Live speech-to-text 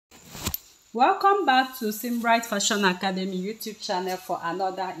Welcome back to MERMAID Fashion Academy YouTube channel for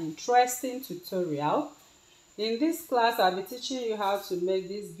another interesting tutorial. In this class, I'll be teaching you how to make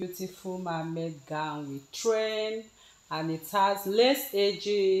this beautiful mermaid gown with train, and it has lace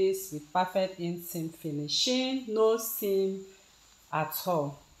edges with perfect inseam finishing, no seam at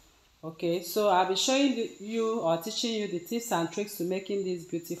all. Okay, so I'll be showing you or teaching you the tips and tricks to making this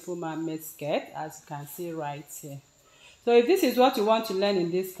beautiful mermaid skirt, as you can see right here. So if this is what you want to learn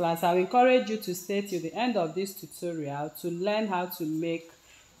in this class, I will encourage you to stay till the end of this tutorial to learn how to make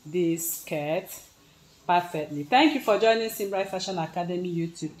this skirt perfectly. Thank you for joining MERMAID Fashion Academy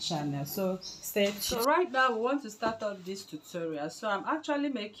YouTube channel. So stay tuned. So right now we want to start off this tutorial. So I'm actually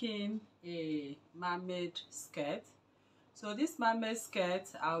making a mermaid skirt. So this mermaid skirt,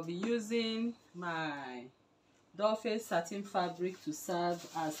 I'll be using my doll satin fabric to serve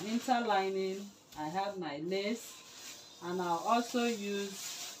as interlining. I have my lace, and I'll also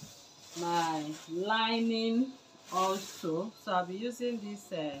use my lining also. So I'll be using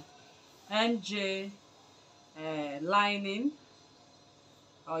this MJ lining,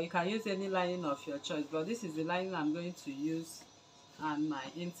 or you can use any lining of your choice, but this is the lining I'm going to use, and my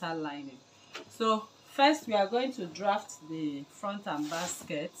interlining. So first we are going to draft the front and back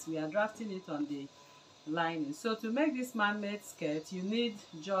skirt. We are drafting it on the lining. So to make this mermaid skirt, you need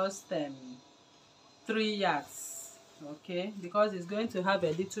just 3 yards, okay, because it's going to have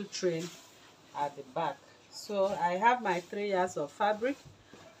a little train at the back. So I have my 3 yards of fabric,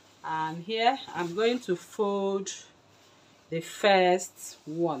 and here I'm going to fold the first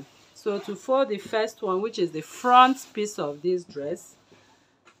one. So to fold the first one, which is the front piece of this dress,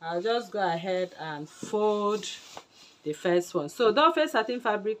 I'll just go ahead and fold the first one. So doll satin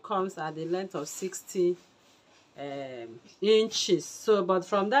fabric comes at the length of 60 inches. So but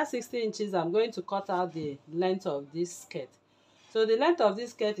from that 60 inches, I'm going to cut out the length of this skirt. So the length of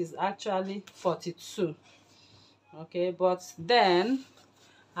this skirt is actually 42, okay, but then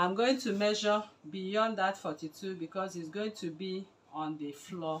I'm going to measure beyond that 42 because it's going to be on the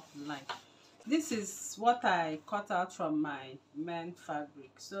floor line. This is what I cut out from my MERMAID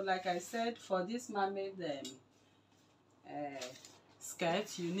fabric. So like I said, for this mermaid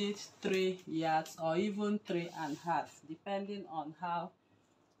skirt, you need 3 yards or even 3.5, depending on how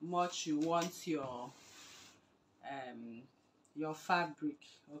much you want your fabric,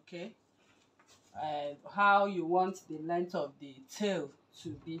 okay, how you want the length of the tail to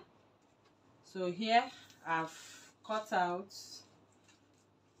be. So here I've cut out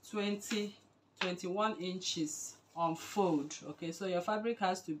 21 inches on fold. Okay, so your fabric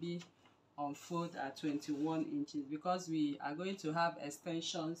has to be on fold at 21 inches because we are going to have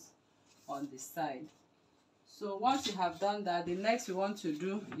extensions on the side. So once you have done that, the next we want to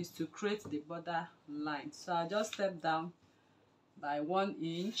do is to create the border line. So I'll just step down by 1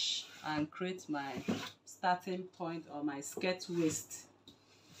 inch and create my starting point or my skirt waist.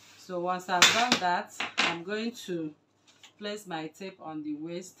 So once I've done that, I'm going to place my tape on the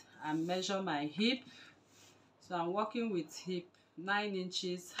waist and measure my hip. So I'm working with hip 9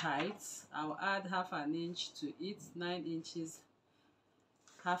 inches height. I'll add half an inch to it, 9 inches,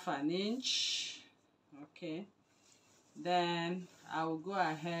 half an inch, okay. Then I will go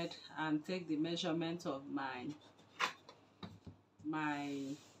ahead and take the measurement of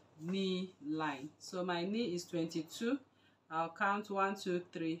my knee line. So my knee is 22. I'll count 1 2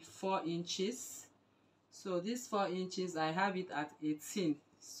 3 4 inches. So this 4 inches, I have it at 18.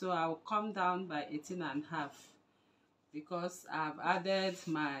 So I'll come down by 18.5 because I've added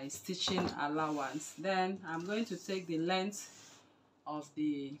my stitching allowance. Then I'm going to take the length of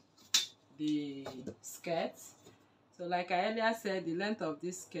the skirt. So like I earlier said, the length of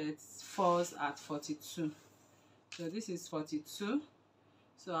this skirt falls at 42. So this is 42.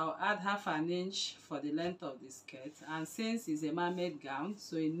 So I'll add half an inch for the length of the skirt, and since it's a mermaid gown,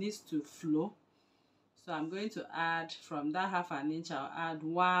 so it needs to flow, so I'm going to add from that half an inch, I'll add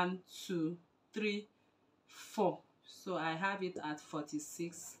 1 2 3 4. So I have it at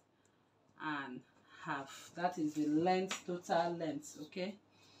 46.5. That is the length, total length, okay.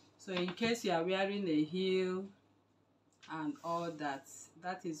 So in case you are wearing a heel and all that,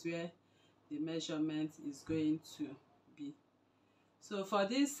 that is where the measurement is going to be. So for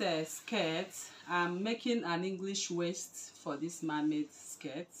this skirt, I'm making an English waist for this mermaid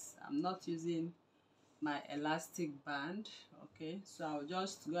skirt. I'm not using my elastic band, okay. So I'll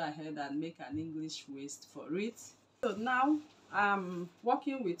just go ahead and make an English waist for it. So now I'm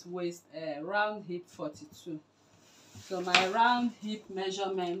working with waist round hip 42. So my round hip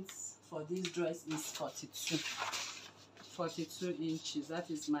measurements for this dress is 42 inches.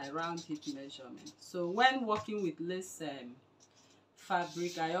 That is my round hip measurement. So when working with lace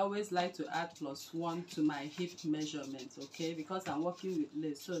fabric, I always like to add +1 to my hip measurement, okay, because I'm working with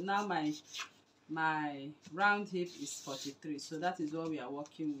lace. So now my round hip is 43, so that is what we are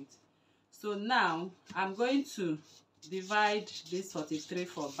working with. So now I'm going to divide this 43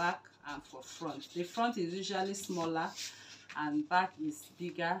 for back and for front. The front is usually smaller and back is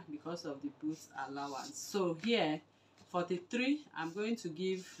bigger because of the boot allowance. So here 43, I'm going to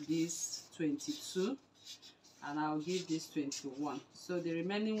give this 22 and I'll give this 21. So the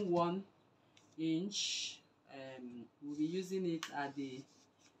remaining 1 inch, we'll be using it at the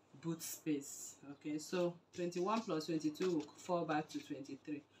boot space. Okay, so 21 plus 22 will fall back to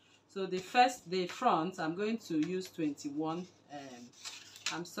 23. So the front, I'm going to use 21.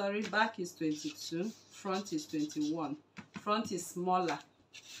 I'm sorry, back is 22, front is 21. Front is smaller.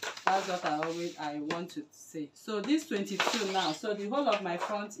 That's what I want to say. So this 22 now, so the whole of my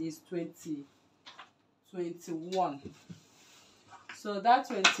front is 21. So that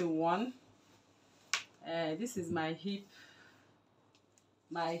 21, this is my hip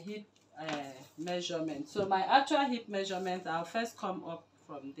measurement. So my actual hip measurement, I'll first come up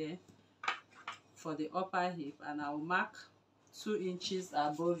from there for the upper hip and I'll mark 2 inches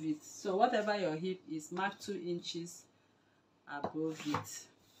above it. So whatever your hip is, mark 2 inches above it.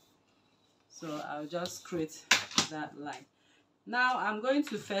 So I'll just create that line. Now I'm going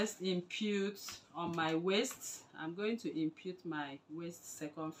to first impute on my waist. I'm going to impute my waist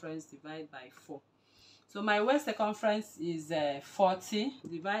circumference divided by 4. So my waist circumference is 40,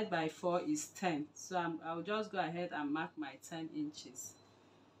 divided by 4 is 10. So I'll just go ahead and mark my 10 inches.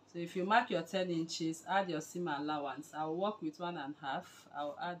 So if you mark your 10 inches, add your seam allowance. I'll work with 1.5.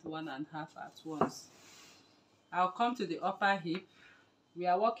 I'll add 1.5 at once. I'll come to the upper hip. We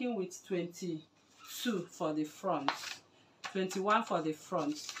are working with 22 for the front, 21 for the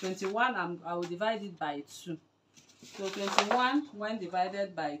front. 21, I will divide it by 2. So 21 when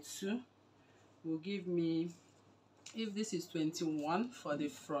divided by 2 will give me, if this is 21 for the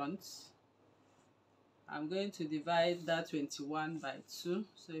front, I'm going to divide that 21 by 2.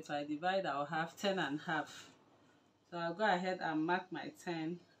 So if I divide, I'll have 10.5. So I'll go ahead and mark my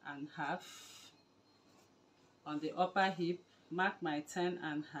 10.5 on the upper hip, mark my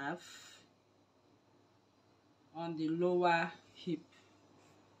 10.5 on the lower hip.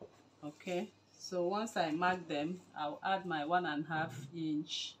 Okay, so once I mark them, I'll add my 1.5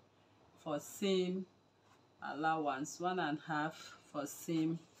 inch for seam allowance, 1.5 for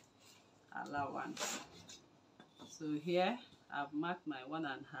seam allowance. So here I've marked my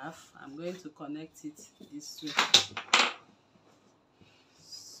 1.5. I'm going to connect it this way.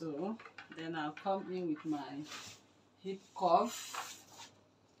 So then I'll come in with my hip curve,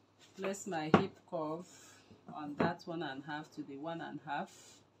 place my hip curve on that 1.5 to the 1.5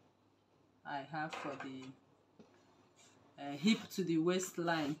 I have for the hip to the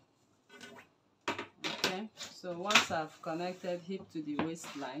waistline. Okay, so once I've connected hip to the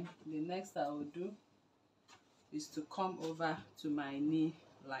waistline, the next I will do is to come over to my knee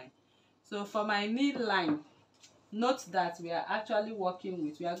line. So for my knee line, note that we are actually working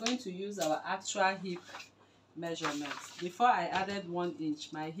with, we are going to use our actual hip measurements. Before I added 1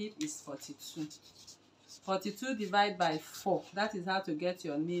 inch, my hip is 42. 42 divided by 4, that is how to get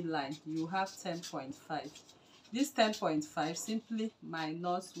your knee line. You have 10.5. This 10.5, simply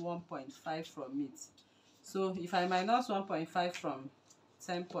minus 1.5 from it. So if I minus 1.5 from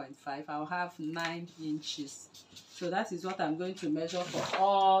 10.5, I'll have 9 inches. So that is what I'm going to measure for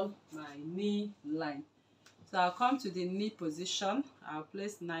all my knee line. So I'll come to the knee position. I'll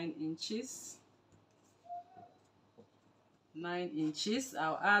place 9 inches. 9 inches.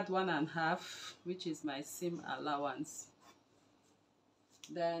 I'll add 1.5, which is my seam allowance.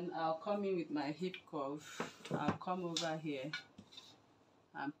 Then I'll come in with my hip curve. I'll come over here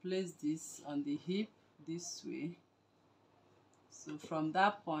and place this on the hip this way. So from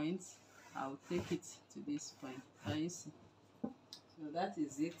that point, I'll take it to this point. Can you see? So that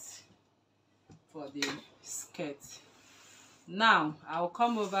is it for the skirt. Now I'll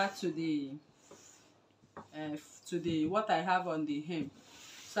come over to the what I have on the hem.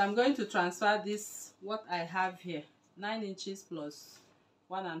 So I'm going to transfer this, what I have here, 9 inches plus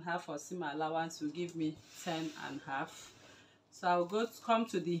 1.5 for seam allowance will give me 10.5. So I'll come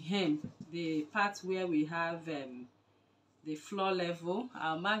to the hem, the part where we have the floor level.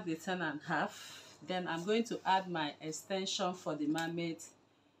 I'll mark the 10.5. Then I'm going to add my extension for the mermaid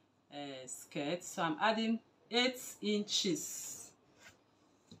skirt. So I'm adding 8 inches.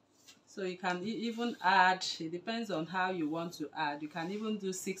 So you can even add, it depends on how you want to add. You can even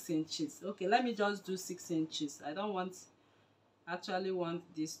do 6 inches. Okay, let me just do 6 inches. I don't actually want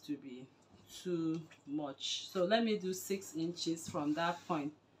this to be too much. So let me do 6 inches from that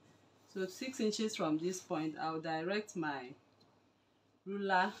point. So 6 inches from this point, I'll direct my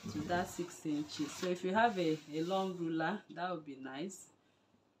ruler to that 6 inches. So if you have a long ruler, that would be nice.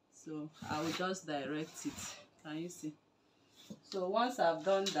 So I will just direct it. Can you see? So once I've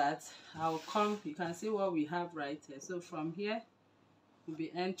done that, I'll come, you can see what we have right here. So from here, we'll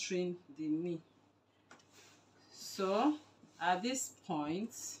be entering the knee. So at this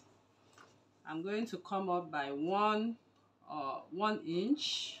point, I'm going to come up by 1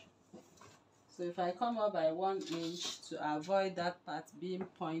 inch. So if I come up by 1 inch to avoid that part being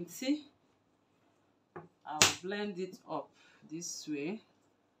pointy, I'll blend it up this way.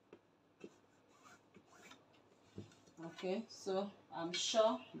 Okay, so I'm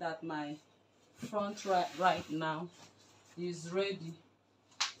sure that my front right now is ready.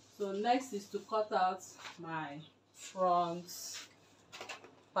 So next is to cut out my front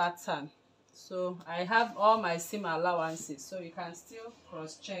pattern. So I have all my seam allowances, so you can still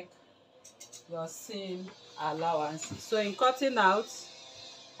cross check your seam allowances. So in cutting out,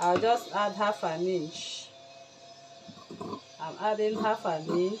 I'll just add half an inch. I'm adding half an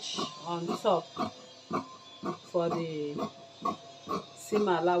inch on top for the seam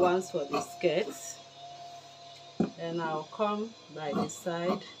allowance for the skirt. Then I'll come by the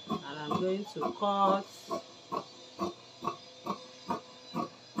side and I'm going to cut.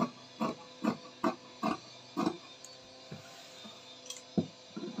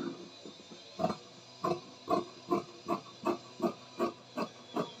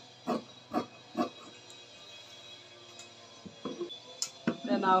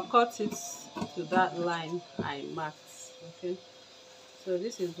 Then I'll cut it to that line I marked. Okay, so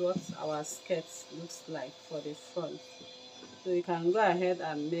this is what our skirt looks like for the front. So you can go ahead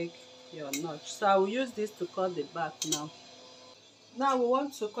and make your notch. So I will use this to cut the back now. Now we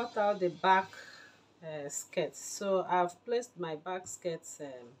want to cut out the back skirt. So I've placed my back skirt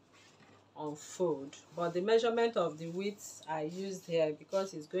on fold, but the measurement of the width I used here,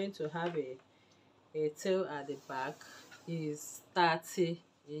 because it's going to have a tail at the back, is 30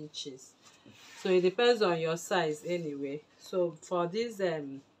 inches. So it depends on your size anyway. So for this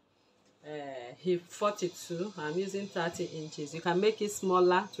hip 42, I'm using 30 inches. You can make it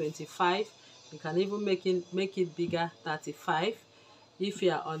smaller, 25. You can even make it bigger, 35, if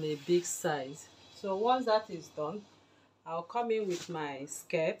you are on a big size. So once that is done, I'll come in with my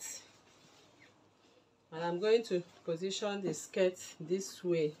skirt and I'm going to position the skirt this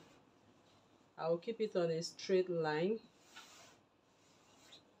way. I will keep it on a straight line.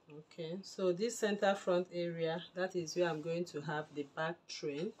 Okay, so this center front area, that is where I'm going to have the back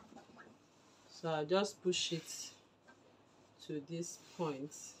train. So I'll just push it to this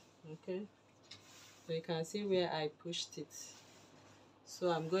point. Okay, so you can see where I pushed it. So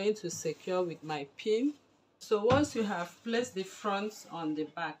I'm going to secure with my pin. So once you have placed the front on the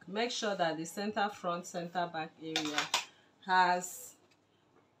back, make sure that the center front, center back area has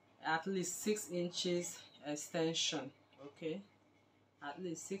at least 6 inches extension. Okay, at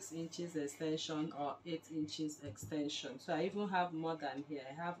least 6 inches extension or 8 inches extension. So I even have more than here.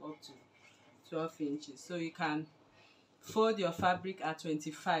 I have up to 12 inches. So you can fold your fabric at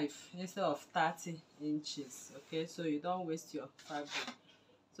 25 instead of 30 inches. Okay, so you don't waste your fabric.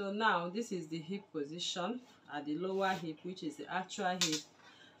 So now this is the hip position at the lower hip, which is the actual hip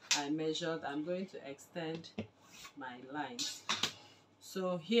I measured. I'm going to extend my lines.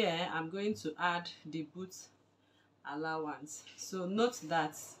 So here I'm going to add the boot allowance. So note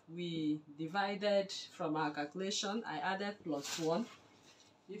that we divided from our calculation. I added +1.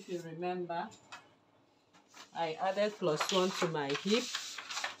 If you remember, I added +1 to my hip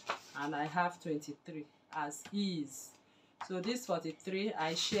and I have 23 as is. So this 43,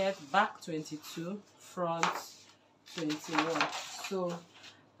 I shared back 22, front 21. So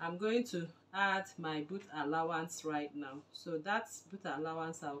I'm going to add my boot allowance right now. So that boot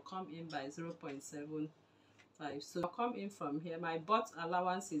allowance, I'll come in by 0.75. So I'll come in from here. My butt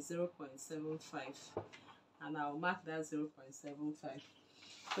allowance is 0.75 and I'll mark that 0.75.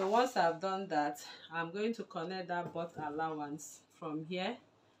 So once I've done that, I'm going to connect that butt allowance from here.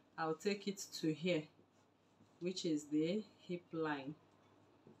 I'll take it to here, which is the hip line.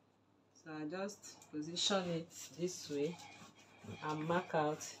 So I just position it this way and mark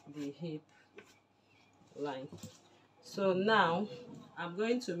out the hip line. So now I'm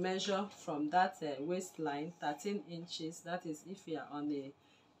going to measure from that waistline 13 inches. That is if you are on a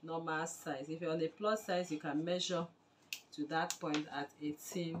normal size. If you're on a plus size, you can measure to that point at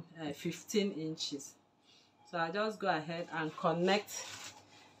 15 inches. So I just go ahead and connect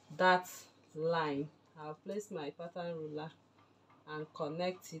that line. I'll place my pattern ruler and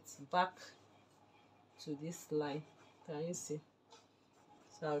connect it back to this line. Can you see?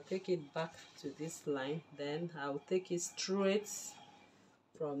 So I'll take it back to this line, then I'll take it straight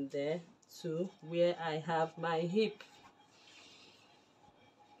from there to where I have my hip.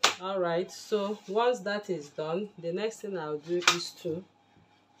 Alright, so once that is done, the next thing I'll do is to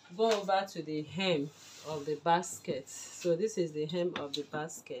go over to the hem of the basket. So this is the hem of the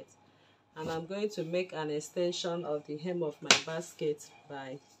basket, and I'm going to make an extension of the hem of my basket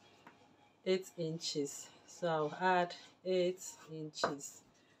by 8 inches. So I'll add 8 inches.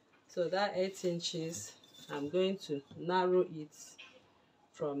 So that 8 inches, I'm going to narrow it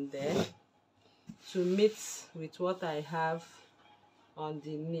from there to meet with what I have on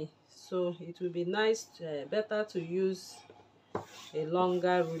the knee. So it will be nice, better to use a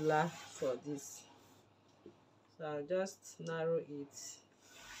longer ruler for this. So I'll just narrow it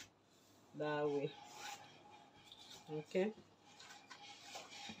that way. Okay,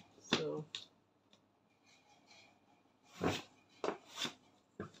 so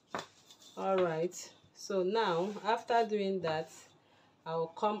all right, so now after doing that, I'll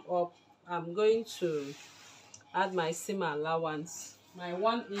come up. I'm going to add my seam allowance. My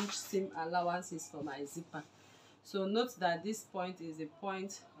 1 inch seam allowance is for my zipper. So note that this point is the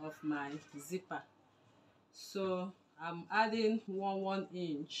point of my zipper. So I'm adding 1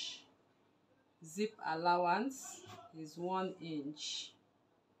 inch. Zip allowance is 1 inch.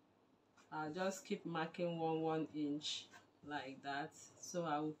 I'll just keep marking 1 inch like that. So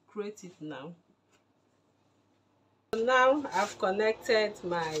I will create it now. So now I've connected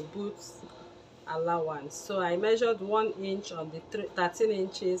my boot allowance. So I measured 1 inch on the 13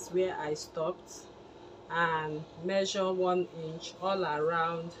 inches where I stopped, and measure 1 inch all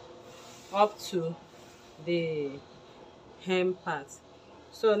around up to the hem part.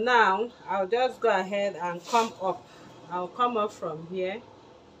 So now I'll just go ahead and come up. I'll come up from here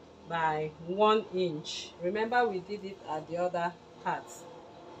by 1 inch. Remember, we did it at the other part.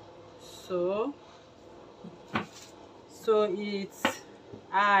 So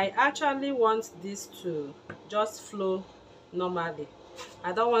I actually want this to just flow normally.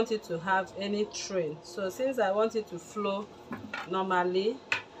 I don't want it to have any train. So since I want it to flow normally,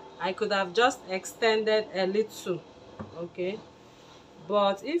 I could have just extended a little. Okay,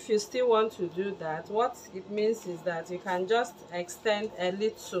 but if you still want to do that, what it means is that you can just extend a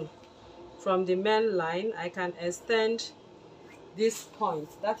little from the main line. I can extend this point,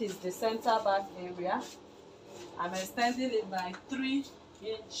 that is the center back area. I'm extending it by 3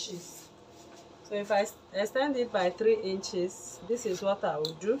 inches. So if I extend it by 3 inches, this is what I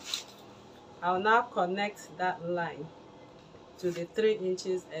will do. I'll now connect that line to the 3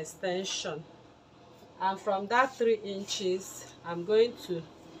 inches extension, and from that 3 inches I'm going to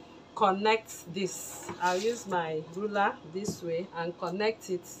connect this. I'll use my ruler this way and connect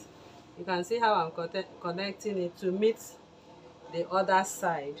it. You can see how I'm connecting it to meet the other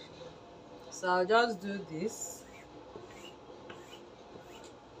side. So I'll just do this.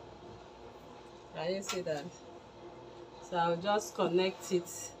 Can you see that? So I'll just connect it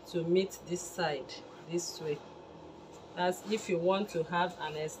to meet this side this way. That's if you want to have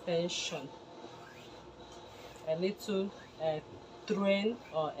an extension, a little train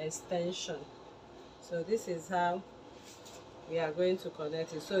or extension. So this is how we are going to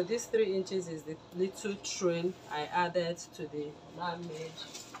connect it. So this 3 inches is the little train I added to the mermaid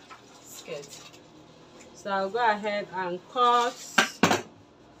skirt. So I'll go ahead and cut.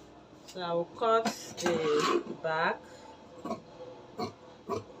 So I'll cut the back.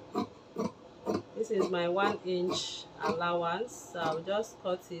 This is my 1 inch allowance. So I'll just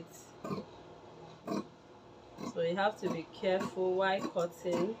cut it. So you have to be careful while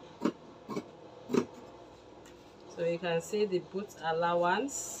cutting. So you can see the boot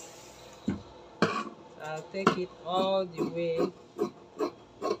allowance. So I'll take it all the way.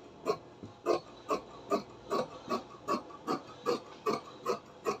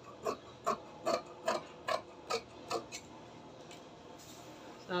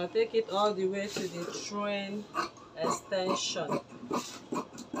 So I'll take it all the way to the train extension.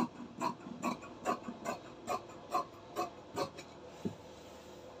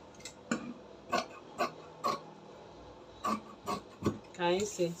 Can you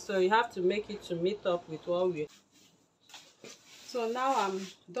see? So you have to make it to meet up with what we. So now I'm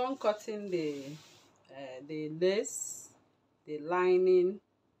done cutting the lace, the lining,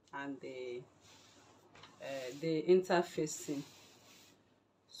 and the interfacing.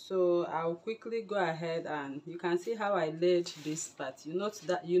 So I'll quickly go ahead, and you can see how I laid this part. You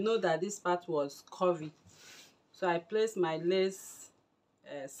know that this part was curvy. So I placed my lace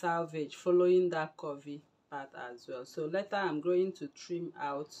salvage following that curvy part as well. So later I'm going to trim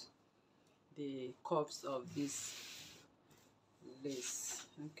out the curves of this lace.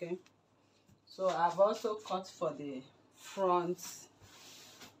 Okay, so I've also cut for the front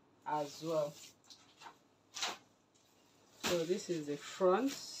as well. So this is the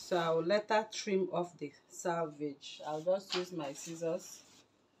front, so I'll later trim off the selvage. I'll just use my scissors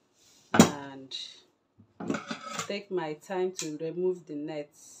and take my time to remove the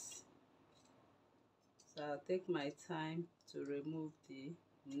nets. So I'll take my time to remove the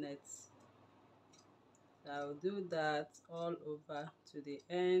nets. So I'll do that all over to the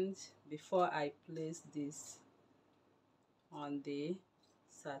end before I place this on the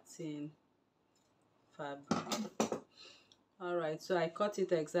satin fabric. Alright, so I cut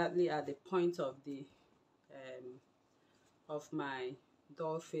it exactly at the point of the of my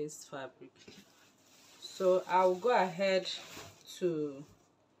doll face fabric. So I'll go ahead to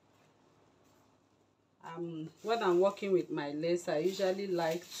when I'm working with my lace, I usually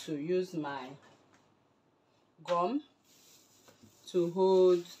like to use my gum to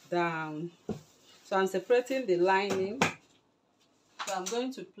hold down. So I'm separating the lining. So I'm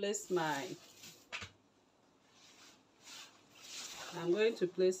going to place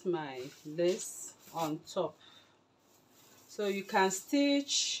my lace on top. So you can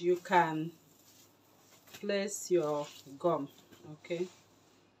stitch, you can place your gum. Okay,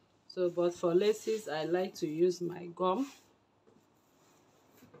 so but for laces I like to use my gum.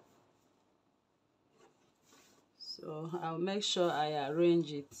 So I'll make sure I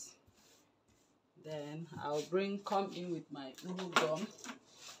arrange it, then I'll come in with my uhu gum.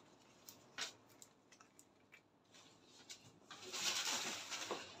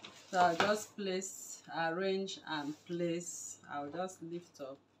 So I'll just arrange and place. I'll just lift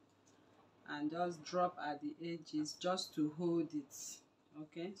up and just drop at the edges just to hold it.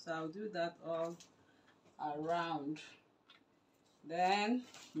 Okay, so I'll do that all around. Then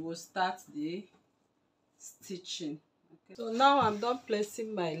we'll start the stitching. Okay, so now I'm done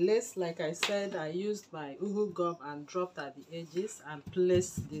placing my lace. Like I said, I used my uhu gum and dropped at the edges and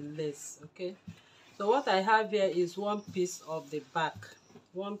placed the lace. Okay, so what I have here is one piece of the back.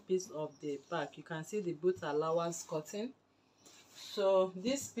 You can see the boot allowance cutting. So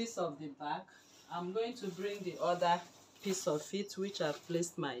this piece of the back, I'm going to bring the other piece of it, which I've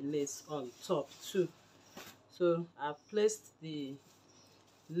placed my lace on top too. So I've placed the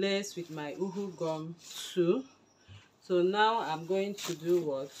lace with my uhu gum too. So now I'm going to do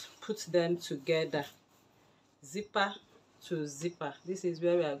what? Put them together, zipper to zipper. This is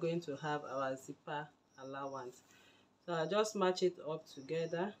where we are going to have our zipper allowance. So I'll just match it up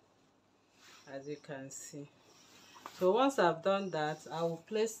together, as you can see. So once I've done that, I will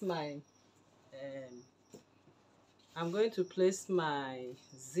place my I'm going to place my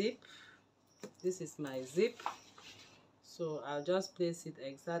zip. This is my zip. So I'll just place it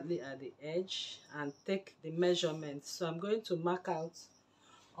exactly at the edge and take the measurement. So I'm going to mark out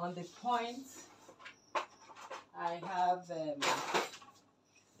on the point. I have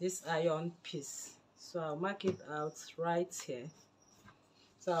this iron piece, so I'll mark it out right here.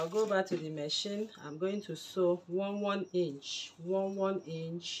 So I'll go back to the machine. I'm going to sew 1 inch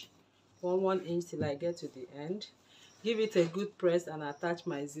till I get to the end. Give it a good press and attach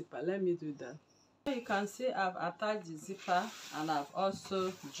my zipper. Let me do that. You can see I've attached the zipper and I've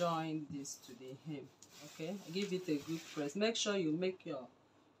also joined this to the hem. Okay, give it a good press. Make sure you make your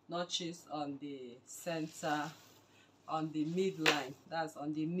notches on the center, on the midline, that's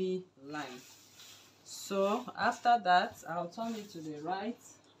on the knee line. So after that, I'll turn it to the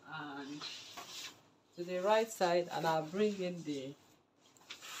right side and I'll bring in the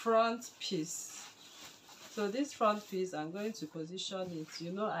front piece. So this front piece, I'm going to position it.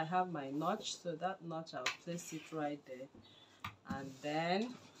 You know, I have my notch, so that notch I'll place it right there, and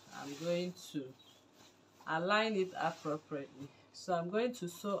then I'm going to align it appropriately. So I'm going to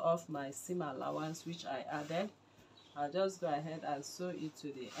sew off my seam allowance which I added. I'll just go ahead and sew it to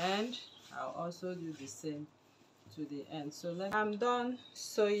the end. I'll also do the same to the end. So I'm done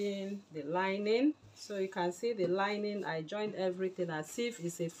sewing the lining. So you can see the lining, I joined everything as if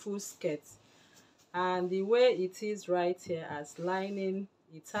it's a full skirt, and the way it is right here as lining,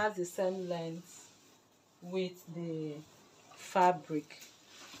 it has the same length with the fabric.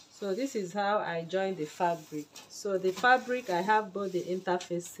 So this is how I join the fabric. So the fabric, I have both the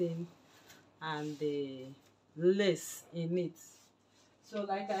interfacing and the lace in it. So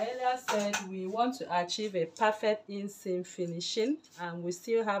like I earlier said, we want to achieve a perfect inseam finishing and we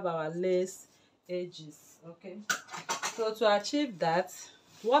still have our lace edges. Okay, so to achieve that,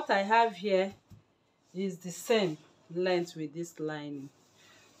 what I have here is the same length with this lining.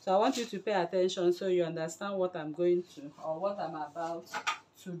 So I want you to pay attention so you understand what I'm going to, or what I'm about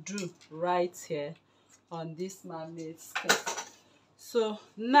to do right here on this mermaid skirt. So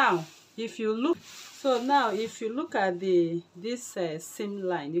now if you look at this seam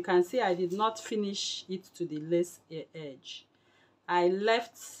line, you can see I did not finish it to the lace edge. I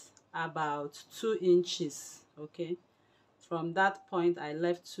left about 2 inches. Okay, from that point I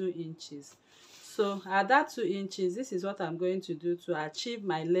left 2 inches. So at that 2 inches, this is what I'm going to do to achieve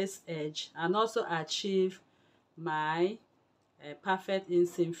my lace edge and also achieve my perfect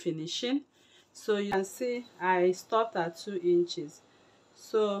inseam finishing. So you can see I stopped at 2 inches.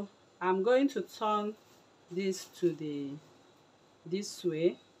 So I'm going to turn this to this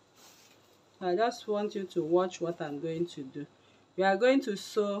way. I just want you to watch what I'm going to do. We are going to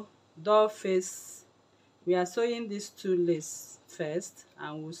sew doll face. We are sewing these 2 lace first,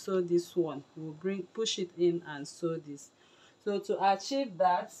 and we'll sew this one. We'll push it in and sew this. So to achieve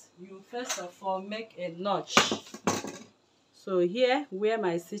that, you first of all make a notch. So here where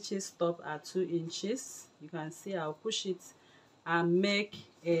my stitches stop at 2 inches, you can see I'll push it and make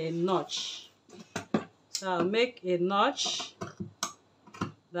a notch. So I'll make a notch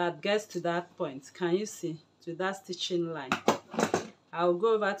that gets to that point. Can you see? To that stitching line. I'll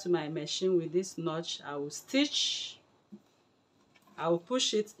go over to my machine with this notch. I will stitch. I will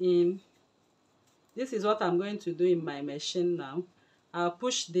push it in. This is what I'm going to do in my machine now. I'll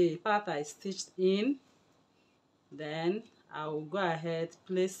push the part I stitched in. Then I will go ahead,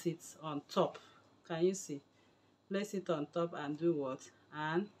 place it on top. Can you see? Place it on top and do what?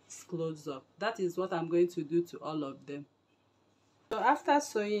 And close up. That is what I'm going to do to all of them. So after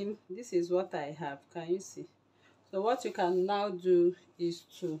sewing, this is what I have. Can you see? So what you can now do is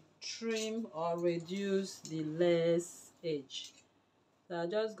to trim or reduce the lace edge. So I'll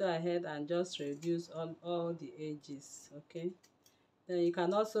just go ahead and just reduce all the edges. Okay. Then you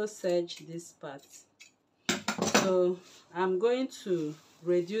can also serge this part. So I'm going to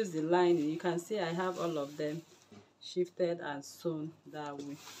reduce the lining. You can see I have all of them shifted and sewn that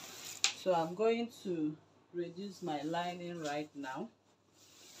way. So I'm going to reduce my lining right now.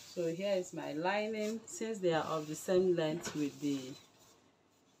 So here is my lining. Since they are of the same length with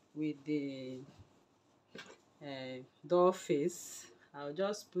the doll face, I'll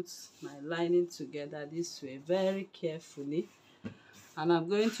just put my lining together this way very carefully, and I'm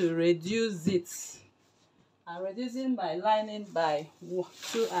going to reduce it. I'm reducing my lining by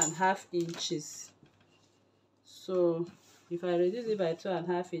 2.5 inches. So if I reduce it by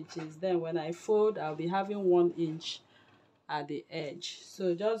 2.5 inches, then when I fold, I'll be having 1 inch at the edge.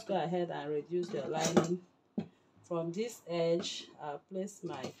 So just go ahead and reduce your lining. From this edge, I'll place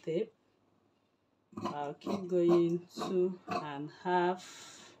my tape. I'll keep going 2.5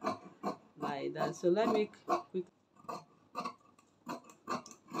 like that. So let me quick.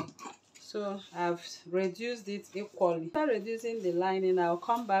 So I've reduced it equally. After reducing the lining, I'll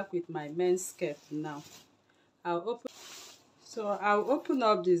come back with my men's skirt now. I'll open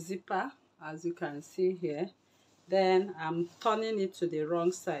up the zipper, as you can see here. Then I'm turning it to the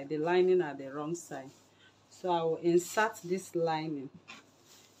wrong side, the lining at the wrong side. So I will insert this lining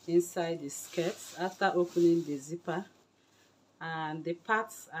inside the skirt after opening the zipper. And the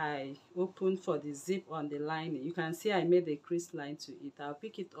parts I opened for the zip on the lining, you can see I made a crease line to it. I'll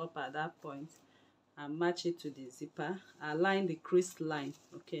pick it up at that point and match it to the zipper. Align the crease line,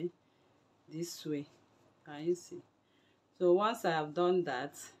 okay, this way. Can you see? So once I have done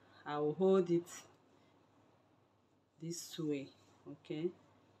that, I will hold it this way, okay,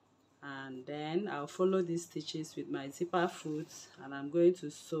 and then I'll follow these stitches with my zipper foot, and I'm going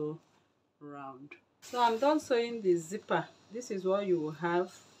to sew round. So I'm done sewing the zipper. This is what you will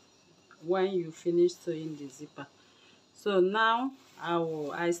have when you finish sewing the zipper. So now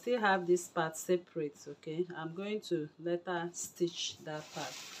I still have this part separate, okay. I'm going to let her stitch that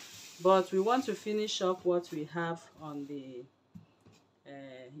part, but we want to finish up what we have on the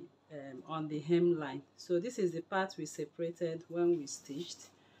hemline. So this is the part we separated when we stitched.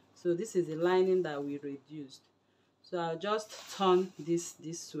 So this is the lining that we reduced. So I'll just turn this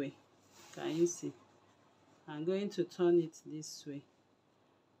way. Can you see? I'm going to turn it this way.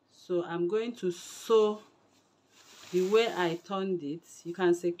 So I'm going to sew the way I turned it. You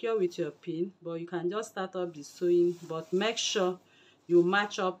can secure with your pin, but you can just start up the sewing, but make sure you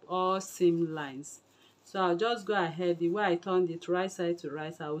match up all seam lines. So I'll just go ahead the way I turned it, right side to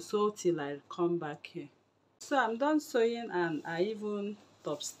right. I will sew till I come back here. So I'm done sewing, and I even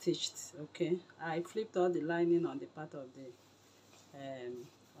top stitched, okay. I flipped all the lining on the part of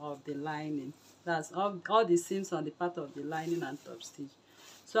the lining. That's all the seams on the part of the lining and top stitch.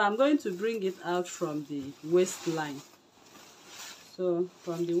 So I'm going to bring it out from the waistline. So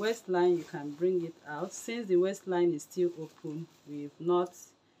from the waistline you can bring it out. Since the waistline is still open, we've not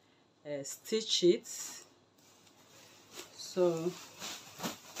stitched it. So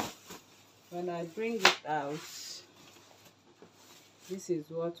when I bring it out, this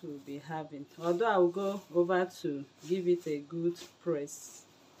is what we'll be having. Although I will go over to give it a good press.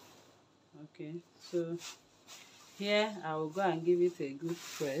 Okay, so here I will go and give it a good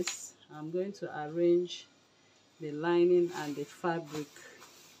press. I'm going to arrange the lining and the fabric.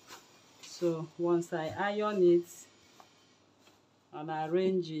 So once I iron it and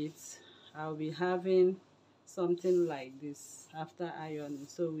arrange it, I'll be having something like this after ironing.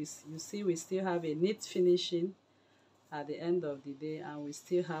 So you see we still have a neat finishing at the end of the day, and we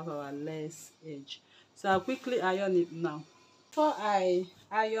still have our lace edge. So I'll quickly iron it now. Before I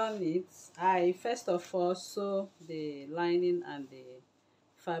iron it, I first of all sew the lining and the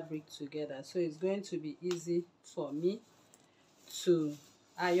fabric together, so it's going to be easy for me to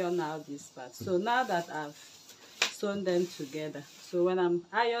iron out this part. So now that I've sewn them together, so when I'm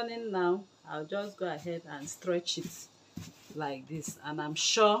ironing now, I'll just go ahead and stretch it like this, and I'm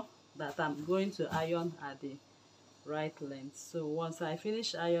sure that I'm going to iron at the right length. So once I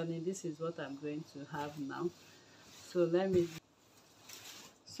finish ironing, this is what I'm going to have now. So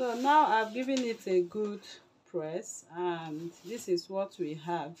so now I've given it a good press, and this is what we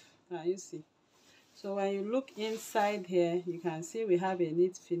have. Can you see? So when you look inside here, you can see we have a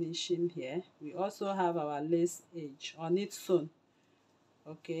neat finishing here. We also have our lace edge on it sewn.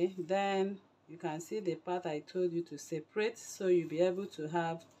 Okay, then you can see the part I told you to separate, so you'll be able to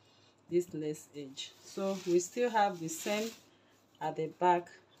have this lace edge. So we still have the same at the back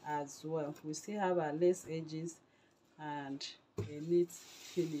as well. We still have our lace edges and a neat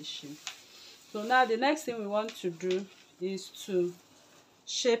finishing. So now the next thing we want to do is to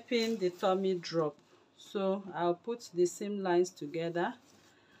shaping the tummy drop. So I'll put the seam lines together,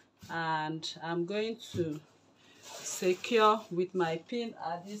 and I'm going to secure with my pin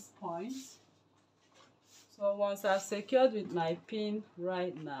at this point. So once I've secured with my pin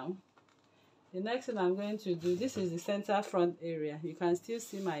right now, the next thing I'm going to do, this is the center front area. You can still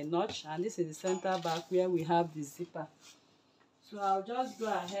see my notch, and this is the center back where we have the zipper. So I'll just go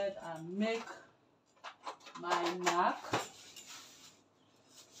ahead and make my mark.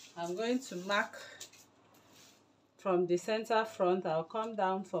 I'm going to mark from the center front. I'll come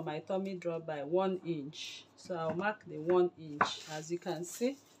down for my tummy drop by 1 inch. So I'll mark the 1 inch, as you can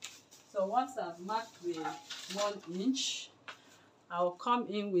see. So once I've marked the 1 inch, I'll come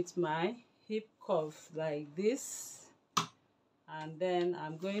in with my hip curve like this, and then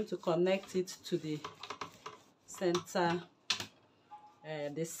I'm going to connect it to the center,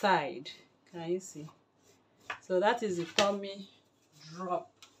 the side. Can you see? So that is the tummy drop.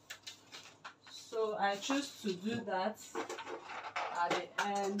 So I choose to do that at the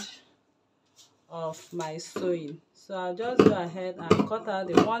end of my sewing. So I'll just go ahead and cut out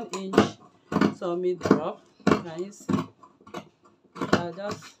the 1 inch tummy drop. Can you see? I'll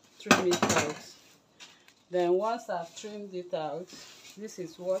just trim it out. Then once I've trimmed it out, this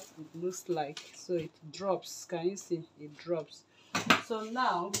is what it looks like. So it drops. Can you see? It drops. So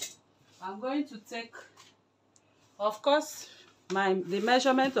now I'm going to take, of course, the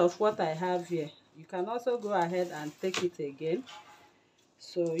measurement of what I have here. You can also go ahead and take it again.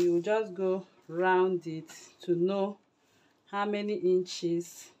 So you just go round it to know how many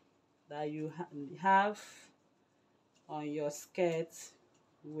inches that you have on your skirt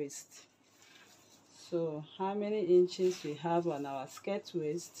waist. So how many inches we have on our skirt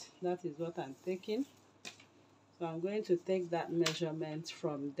waist, that is what I'm taking. So I'm going to take that measurement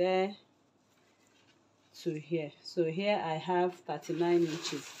from there to here. So here I have 39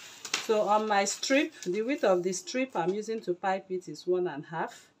 inches. So on my strip, the width of the strip I'm using to pipe it is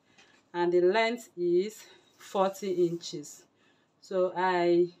 1.5, and the length is 40 inches. So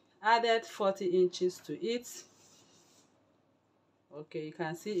I added 40 inches to it. Okay, you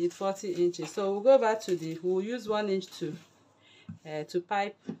can see it 40 inches. So we'll go back to we'll use 1 inch to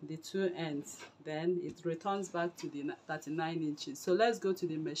pipe the two ends. Then it returns back to the 39 inches. So let's go to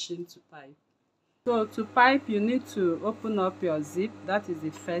the machine to pipe. So to pipe, you need to open up your zip. That is the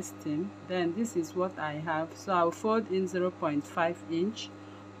first thing. Then this is what I have. So I'll fold in 0.5 inch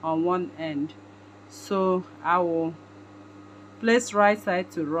on one end. So I will place right side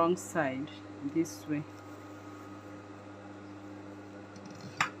to wrong side this way.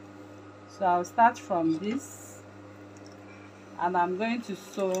 So I'll start from this, and I'm going to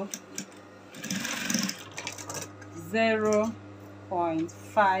sew 0.5,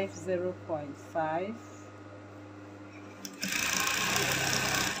 0.5,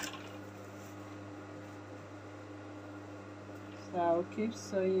 So I'll keep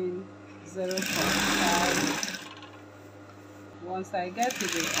sewing 0.5. Once I get to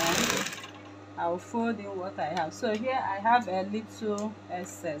the end, I'll fold in what I have. So here I have a little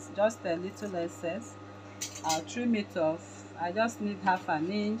excess, just a little excess. I'll trim it off. I just need half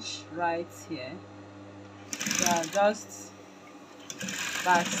an inch right here. So I'll just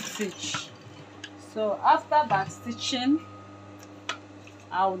back stitch. So after back stitching,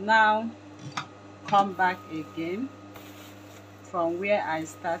 I'll now come back again from where I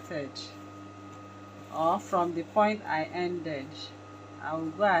started, or from the point I ended. I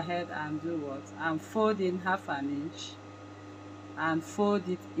will go ahead and do what? And fold in half an inch and fold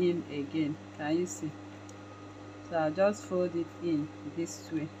it in again. Can you see? So I'll just fold it in this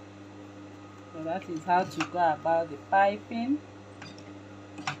way. So that is how to go about the piping.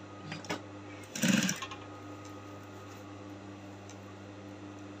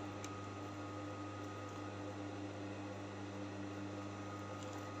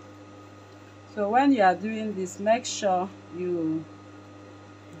 So when you are doing this, make sure you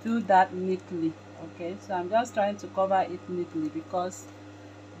do that neatly. Okay, so I'm just trying to cover it neatly because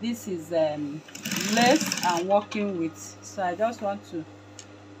this is lace I'm working with, so I just want to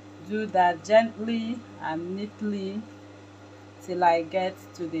do that gently and neatly till I get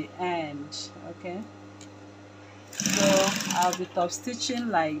to the end. Okay, so I'll be top stitching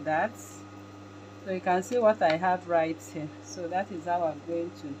like that, so you can see what I have right here. So that is how I'm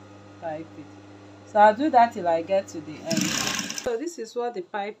going to pipe it. So I'll do that till I get to the end. So this is what the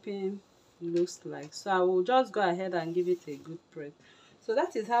piping looks like. So I will just go ahead and give it a good press. So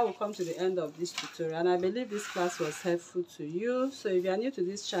that is how we come to the end of this tutorial, and I believe this class was helpful to you. So if you are new to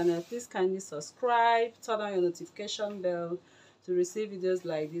this channel, please kindly subscribe, turn on your notification bell to receive videos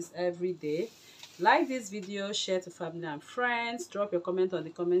like this every day. Like this video, share to family and friends, drop your comment on the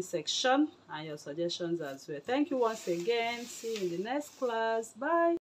comment section and your suggestions as well. Thank you once again. See you in the next class. Bye.